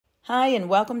Hi, and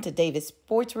welcome to Davis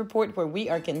Sports Report, where we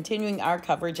are continuing our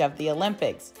coverage of the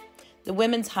Olympics. The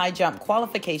women's high jump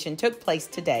qualification took place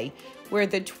today, where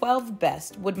the 12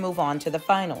 best would move on to the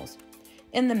finals.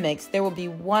 In the mix, there will be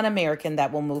one American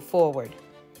that will move forward.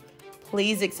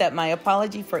 Please accept my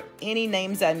apology for any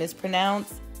names I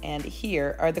mispronounce, and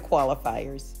here are the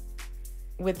qualifiers.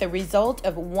 With a result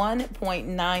of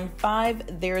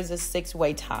 1.95, there is a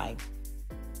six-way tie.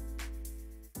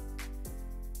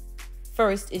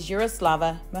 First is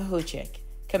Yaroslava Mahuchik,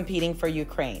 competing for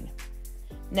Ukraine.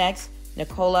 Next,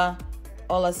 Nikola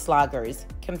Olaslagers,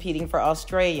 competing for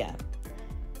Australia.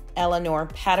 Eleanor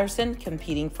Patterson,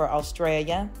 competing for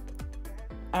Australia.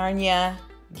 Arnya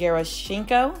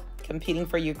Gerashenko, competing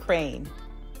for Ukraine.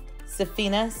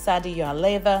 Safina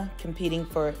Sadiyaleva, competing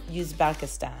for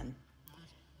Uzbekistan.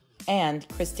 And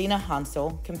Christina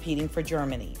Hansel, competing for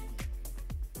Germany.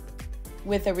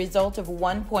 With a result of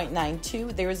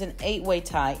 1.92, there is an eight-way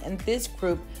tie, and this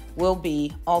group will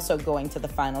be also going to the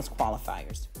finals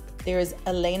qualifiers. There is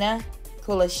Elena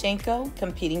Kulashenko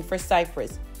competing for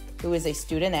Cyprus, who is a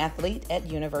student athlete at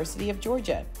University of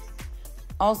Georgia.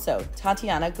 Also,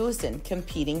 Tatiana Gusin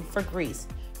competing for Greece,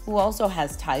 who also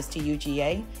has ties to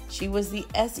UGA. She was the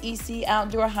SEC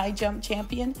Outdoor High Jump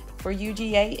Champion for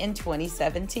UGA in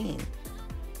 2017.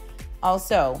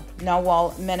 Also,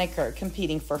 Nawal Menaker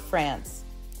competing for France,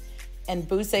 and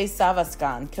Buse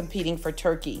Savaskan competing for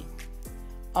Turkey.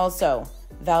 Also,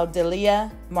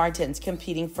 Valdelia Martins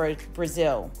competing for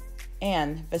Brazil,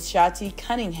 and Vashati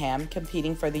Cunningham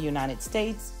competing for the United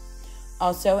States.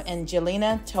 Also,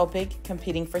 Angelina Topic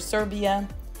competing for Serbia,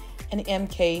 and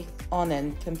MK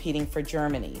Onen competing for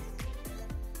Germany.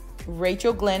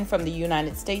 Rachel Glenn from the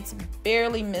United States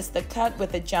barely missed the cut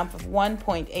with a jump of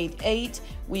 1.88.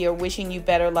 We are wishing you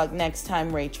better luck next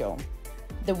time, Rachel.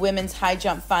 The women's high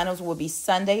jump finals will be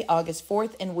Sunday, August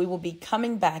 4th, and we will be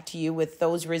coming back to you with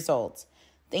those results.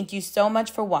 Thank you so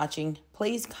much for watching.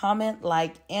 Please comment,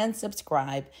 like, and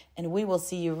subscribe, and we will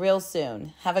see you real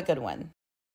soon. Have a good one.